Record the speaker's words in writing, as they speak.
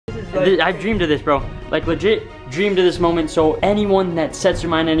Like, I've dreamed of this, bro. Like, legit dreamed of this moment. So anyone that sets their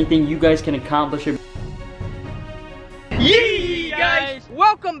mind on anything, you guys can accomplish it. Yee, guys!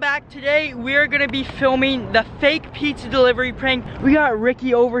 Welcome back. Today we're gonna be filming the fake pizza delivery prank. We got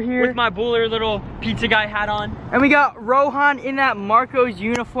Ricky over here with my Buller little pizza guy hat on. And we got Rohan in that Marco's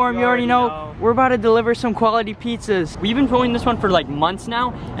uniform. You already know. We're about to deliver some quality pizzas. We've been filming this one for like months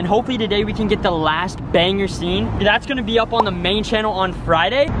now, and hopefully today we can get the last banger scene. That's gonna be up on the main channel on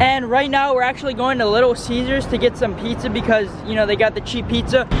Friday. And right now we're actually going to Little Caesars to get some pizza because, you know, they got the cheap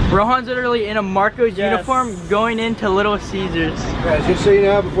pizza. Rohan's literally in a Marco's uniform going into Little Caesars. Guys, just so you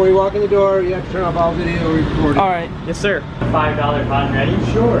know, before you walk in the door, you have to turn off all video recording. All right. Yes, sir. $5 bun ready?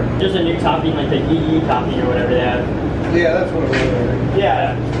 Sure. There's a new topping, like the EE topping or whatever they have. Yeah, that's what it was.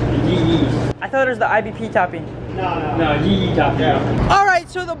 Yeah, the EEs. I thought it was the IBP topping. No, EE topping. Yeah. All right,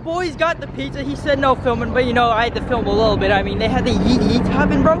 so the boys got the pizza. He said no filming, but you know, I had to film a little bit. I mean, they had the EE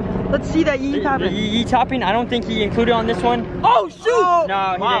topping, bro. Let's see that EE topping. The EE topping, I don't think he included on this one. Oh, shoot! Oh,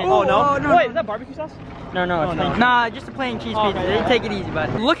 no, he didn't. Oh, no? No. Wait, is that barbecue sauce? No, it's plain. Nah, just a plain cheese pizza. They take it easy,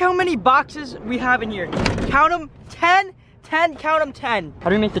 bud. Look how many boxes we have in here. Count them, 10, 10, count them 10. How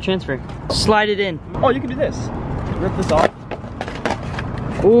do we make the transfer? Slide it in. Oh, you can do this. Rip this off.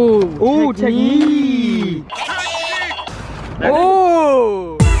 Ooh, technique.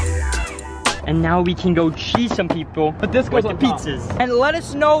 Ooh. And now we can go cheese some people But this goes with on the top. pizzas. And let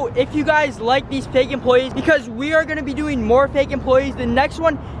us know if you guys like these fake employees, because we are gonna be doing more fake employees. The next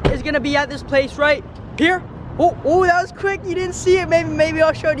one is gonna be at this place right here. Oh, that was quick. You didn't see it. Maybe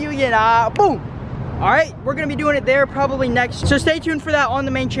I'll show it to you again. Boom. All right, we're gonna be doing it there probably next. So stay tuned for that on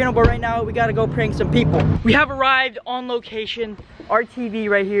the main channel, but right now we gotta go prank some people. We have arrived on location. RTV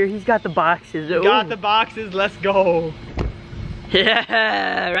right here, he's got the boxes. Got the boxes, let's go.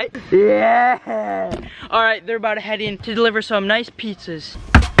 Yeah, right? Yeah. All right, they're about to head in to deliver some nice pizzas.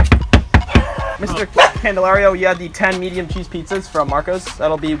 Mr. Candelario, you had the 10 medium cheese pizzas from Marco's.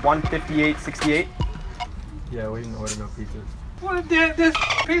 That'll be $158.68. Yeah, we didn't order no pizza. What is this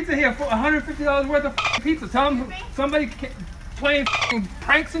pizza here for $150 worth of pizza? Tell them somebody playing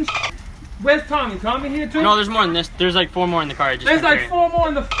pranks and shit. Where's Tommy? Tommy here too? No, there's more than this. There's like 4 more in the car. There's like 4 more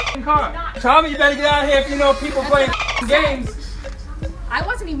in the car. Tommy, you better get out of here if you know people playing games. I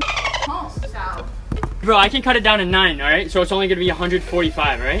wasn't even home, so. Bro, I can cut it down to 9, all right? So it's only gonna be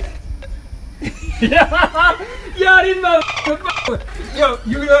 145, right? Yeah, I didn't know. Yo,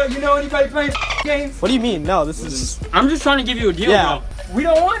 you know anybody playing games? What do you mean? No, this is... I'm just trying to give you a deal, Yeah. bro. We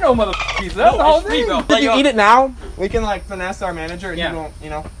don't want no mother pizza. That's the whole it's free, thing. bro. Did you eat it now? We can like finesse our manager and Yeah. you won't, you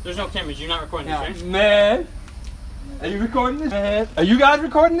know. There's no cameras. You're not recording this, right? Man, are you recording this? Man, are you guys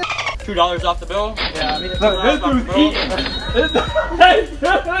recording this? $2 off the bill. Yeah, I mean, Look, this dude's eating. This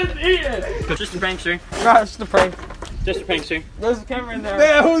eating. Just a prank, sir. Gosh, the prank. Just a prank, sir. There's a camera in there.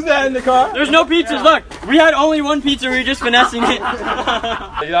 Man, who's that in the car? There's no pizzas. Look, we had only 1 pizza. We were just finessing it.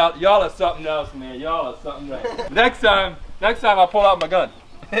 Y'all are something else, man. Y'all are something else. Next time I'll pull out my gun.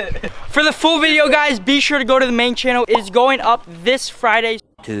 For the full video, guys, be sure to go to the main channel. It is going up this Friday.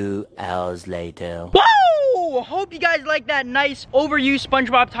 2 hours later. Woo! Hope you guys like that nice overused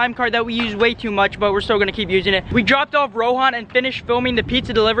SpongeBob time card that we use way too much, but we're still gonna keep using it. We dropped off Rohan and finished filming the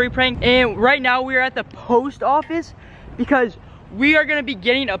pizza delivery prank, and right now we are at the post office because we are gonna be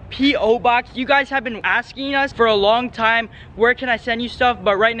getting a P.O. box. You guys have been asking us for a long time, where can I send you stuff?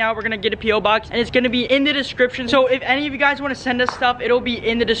 But right now we're gonna get a P.O. box and it's gonna be in the description. So if any of you guys wanna send us stuff, it'll be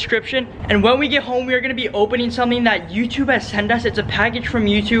in the description. And when we get home, we are gonna be opening something that YouTube has sent us. It's a package from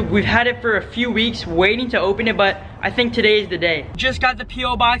YouTube. We've had it for a few weeks waiting to open it, but I think today is the day. Just got the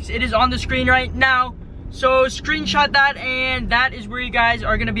P.O. box. It is on the screen right now. So screenshot that, and that is where you guys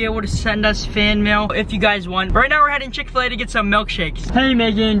are gonna be able to send us fan mail if you guys want. Right now we're heading Chick-fil-A to get some milkshakes. Hey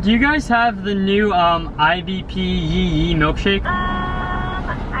Megan, do you guys have the new IBP Yee milkshake?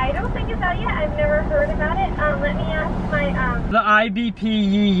 I don't think it's out yet. I've never heard about it. Let me ask my The IBP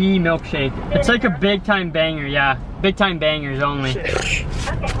Yee milkshake. It's like a big time banger, yeah. Big time bangers only. Okay,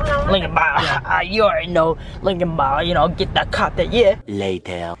 hold on. Lincoln Bar, you already know. Lincoln Bar, you know, get that cop that, yeah.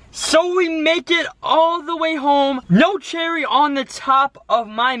 Later. So we make it all the way home. No cherry on the top of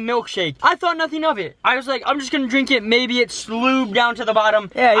my milkshake. I thought nothing of it. I was like, I'm just gonna drink it. Maybe it's lube down to the bottom.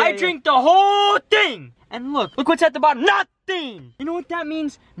 I drink the whole thing. And look what's at the bottom. Nothing. You know what that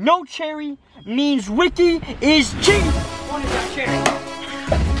means? No cherry means Ricky is cheap. One is that cherry.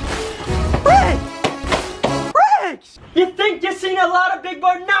 You think you seen a lot of big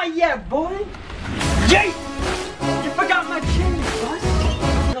boy? Not yet, boy. Yay! You forgot my cherry,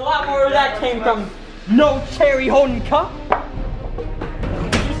 bus. A lot more of that came from no cherry holding cup.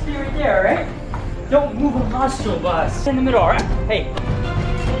 You stay right there, alright? Don't move a muscle, bus. In the middle, alright? Hey.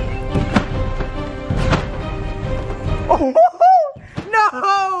 No!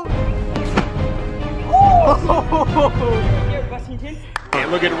 Here, Bussington. And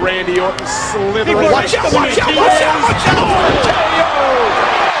look at Randy Orton slithering. Watch out, watch out, watch out, watch out!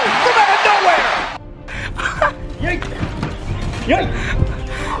 Come out of nowhere!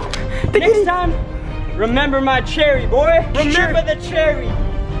 Next time, remember my cherry, boy. Remember the cherry.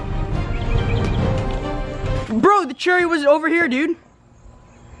 Bro, the cherry was over here, dude.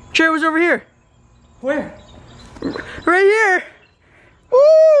 Cherry was over here. Where? Right here.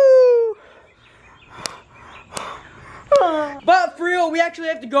 Woo! But for real, we actually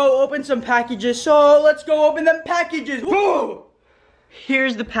have to go open some packages. So let's go open them packages. Woo!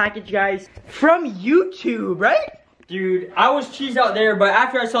 Here's the package, guys. From YouTube, right? Dude, I was cheesed out there, but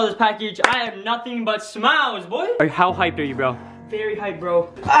after I saw this package, I have nothing but smiles, boy. How hyped are you, bro? Very hype,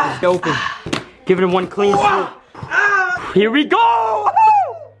 bro. Let's open. Give it one clean swoop. Here we go!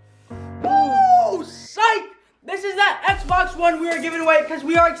 Woo! Psych! This is that Xbox One we are giving away because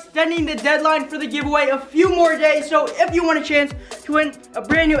we are extending the deadline for the giveaway a few more days. So if you want a chance to win a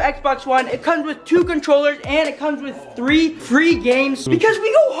brand new Xbox One, it comes with 2 controllers and it comes with 3 free games. Because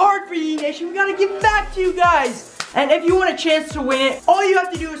we go hard for you, Nation, we gotta give back to you guys. And if you want a chance to win it, all you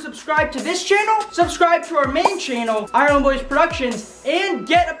have to do is subscribe to this channel, subscribe to our main channel, IrelandBoysProductions, and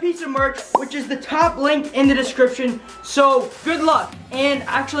get a piece of merch, which is the top link in the description. So, good luck. And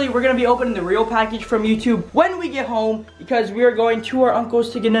actually, we're gonna be opening the real package from YouTube when we get home, because we are going to our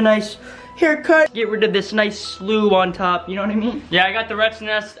uncle's to get a nice haircut. Get rid of this nice slew on top, you know what I mean? Yeah, I got the rat's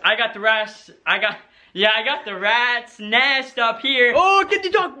nest. I got the rat's nest up here. Oh, get the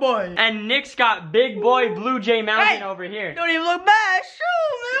duck boy. And Nick's got big boy Blue Jay Mountain over here. Don't even look bad.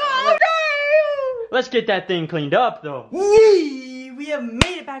 Shoot, man. Let's get that thing cleaned up, though. Yee, we have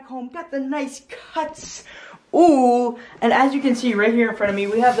made it back home. Got the nice cuts. Ooh, and as you can see right here in front of me,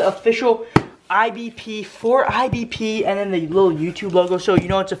 we have the official IBP for IBP and then the little YouTube logo, so you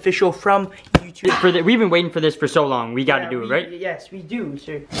know it's official from YouTube. We've been waiting for this for so long. We got to do it, right? Yes, we do,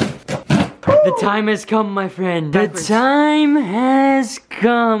 sir. The time has come, my friend. The time has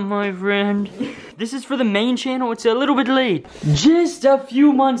come, my friend. This is for the main channel. It's a little bit late. Just a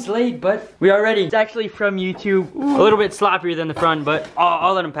few months late, but we are ready. It's actually from YouTube. A little bit sloppier than the front, but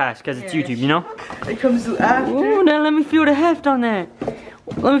I'll let them pass because it's YouTube, you know? It comes after. Ooh, now let me feel the heft on that.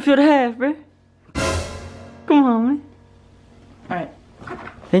 Let me feel the heft, bro. Come on, man. Alright.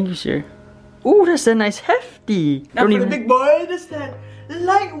 Thank you, sir. Ooh, that's a nice hefty. Now for the big boy, that's that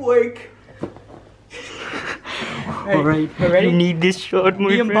light work. Alright, ready? You need this shot,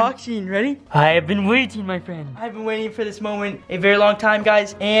 my friend. The unboxing, ready? I have been waiting, my friend. I've been waiting for this moment a very long time,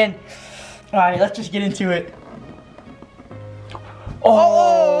 guys. And, alright, let's just get into it.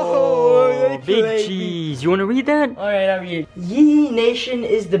 Oh, big cheese. You want to read that? Alright, I'll read it. Yee Nation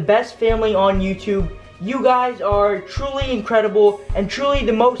is the best family on YouTube. You guys are truly incredible and truly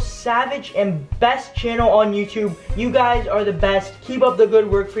the most savage and best channel on YouTube. You guys are the best. Keep up the good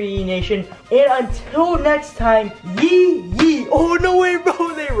work for Yee Nation. And until next time, yee yee. Oh, no way,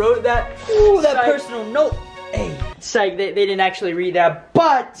 bro. They wrote that. Ooh, that personal note. Hey, psych, they didn't actually read that,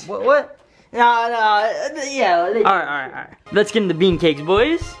 but. What? No, yeah. Alright. Let's get into bean cakes,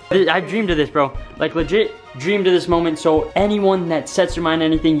 boys. I've dreamed of this, bro. Like, legit dreamed of this moment, so anyone that sets their mind on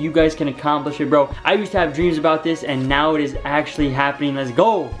anything, you guys can accomplish it, bro. I used to have dreams about this, and now it is actually happening. Let's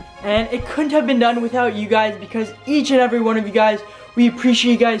go. And it couldn't have been done without you guys, because each and every one of you guys, we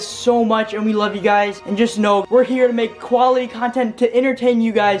appreciate you guys so much, and we love you guys. And just know, we're here to make quality content to entertain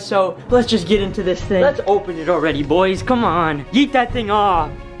you guys, so let's just get into this thing. Let's open it already, boys. Come on. Yeet that thing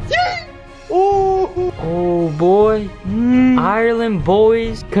off. Oh boy, Ireland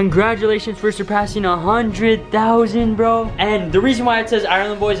boys, congratulations for surpassing 100,000, bro. And the reason why it says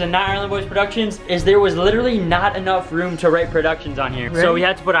Ireland Boys and not Ireland Boys Productions is there was literally not enough room to write productions on here. Really? So we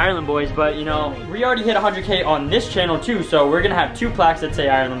had to put Ireland Boys, but you know, we already hit 100K on this channel too, so we're gonna have 2 plaques that say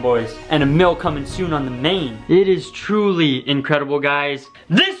Ireland Boys and a mill coming soon on the main. It is truly incredible, guys.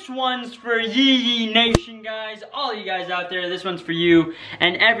 This one's for Yee Nation, guys. All you guys out there, this one's for you,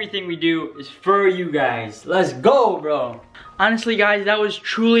 and everything we do is for you guys. Let's go, bro. Honestly, guys, that was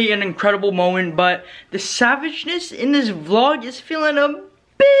truly an incredible moment, but the savageness in this vlog is feeling a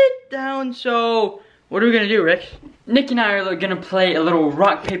bit down, so what are we gonna do, Rick? Nick and I are gonna play a little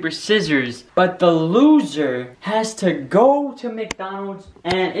rock, paper, scissors, but the loser has to go to McDonald's,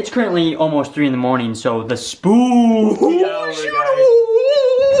 and it's currently almost 3 in the morning, so the spoon.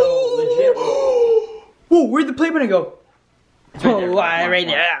 Whoa, where'd the play button go? Right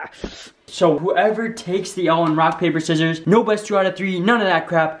there. So whoever takes the L on rock, paper, scissors, no best 2 out of 3, none of that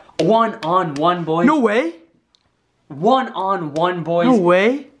crap. 1-on-1, boys. No way. 1-on-1, boys. No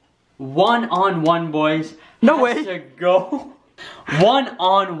way. 1-on-1, boys. No has way. to go.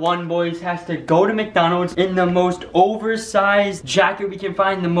 One-on-one, boys, has to go to McDonald's in the most oversized jacket we can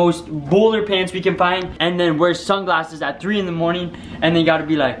find, the most bowler pants we can find, and then wear sunglasses at 3 in the morning, and they gotta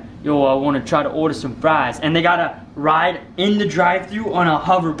be like, yo, I wanna try to order some fries. And they gotta ride in the drive-thru on a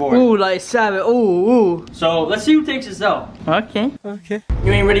hoverboard. Ooh, like savage. Ooh. So let's see who takes this out. Okay.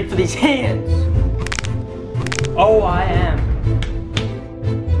 You ain't ready for these hands. Oh, I am.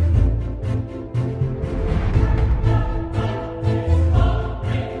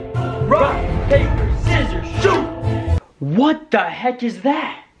 Rock, paper, scissors, shoot! What the heck is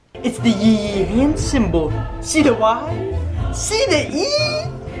that? It's the yee hand symbol. See the Y? See the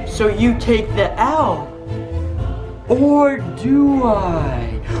E? So you take the L. Or do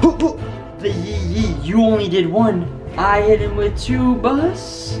I? The yee, you only did one. I hit him with 2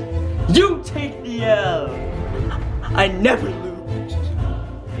 bus. You take the L. I never lose.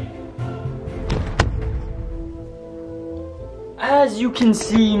 As you can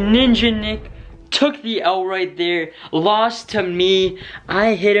see, Ninja Nick took the L right there, lost to me.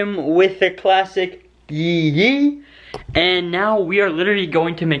 I hit him with the classic yee. And now we are literally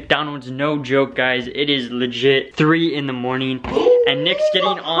going to McDonald's, no joke guys. It is legit 3 in the morning. And Nick's getting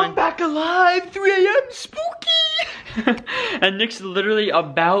on. I'm back alive, 3 a.m. spooky. And Nick's literally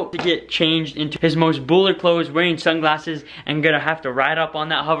about to get changed into his most bowler clothes, wearing sunglasses, and gonna have to ride up on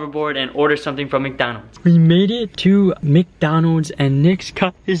that hoverboard and order something from McDonald's. We made it to McDonald's and Nick's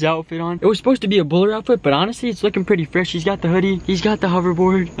got his outfit on. It was supposed to be a bowler outfit, but honestly it's looking pretty fresh. He's got the hoodie, he's got the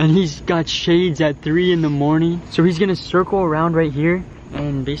hoverboard, and he's got shades at 3 in the morning. So he's gonna circle around right here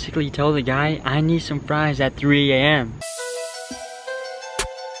and basically tell the guy, I need some fries at 3 a.m.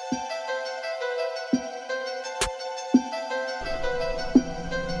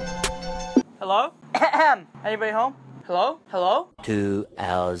 Hello? Anybody home? Hello? Hello? 2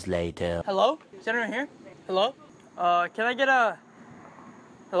 hours later. Hello? Is anyone here? Hello? Can I get a...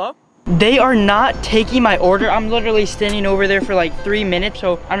 Hello? They are not taking my order. I'm literally standing over there for like 3 minutes,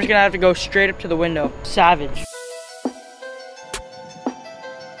 so I'm just gonna have to go straight up to the window. Savage.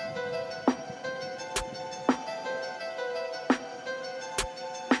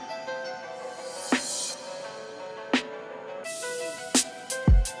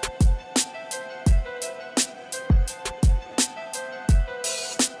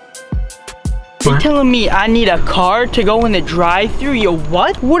 They telling me I need a car to go in the drive-thru? Yo,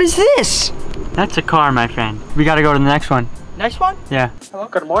 what? What is this? That's a car, my friend. We gotta go to the next one. Next one? Yeah. Hello?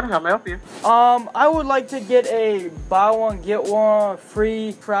 Good morning, how may I help you? I would like to get a buy one, get one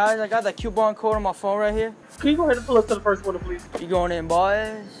free fries. I got that coupon code on my phone right here. Can you go ahead and pull up to the first one, please? You going in,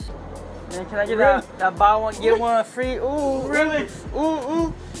 boys? Man, can I get that buy one, get one free? Ooh, really?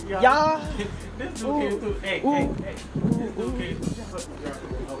 Ooh. Yeah. This dude hey. This dude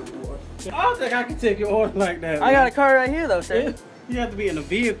I don't think I can take your order like that. I got a car right here though, sir. You have to be in a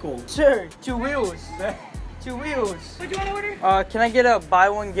vehicle. Sure, 2 wheels. 2 wheels. What do you want to order? Can I get a buy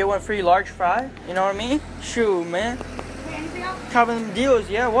one, get one free large fry? You know what I mean? Shoot, man. Wait, anything else? Copping them deals,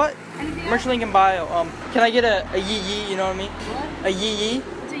 yeah, what? Anything else? Merch link in bio. Can I get a yee, you know what I mean? What? A yee.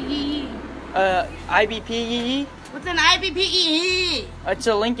 What's a yee? IBP yee. What's an IBPE? It's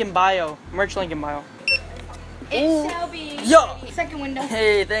a link in bio. Merch link in bio. It shall be. Yo. Second window.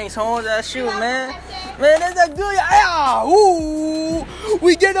 Hey, thanks, home. That shoe, man. Man, that's a good. Yeah. Ooh,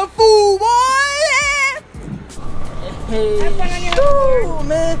 we get a food, boy. Hey, ooh,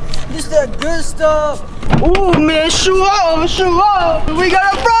 man, this that good stuff. Ooh, man, shoe up. We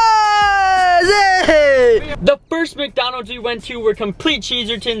got a fries. Hey. The first McDonald's we went to were complete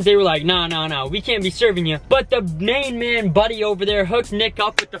cheesertons. They were like, nah, we can't be serving you. But the main man, Buddy, over there hooked Nick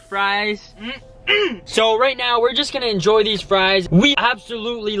up with the fries. So right now, we're just gonna enjoy these fries. We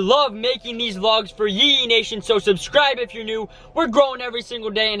absolutely love making these vlogs for Yee Nation, so subscribe if you're new. We're growing every single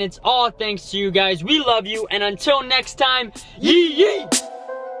day, and it's all thanks to you guys. We love you, and until next time, yee yee!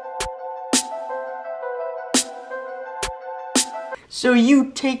 So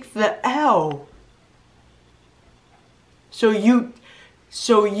you take the L. So you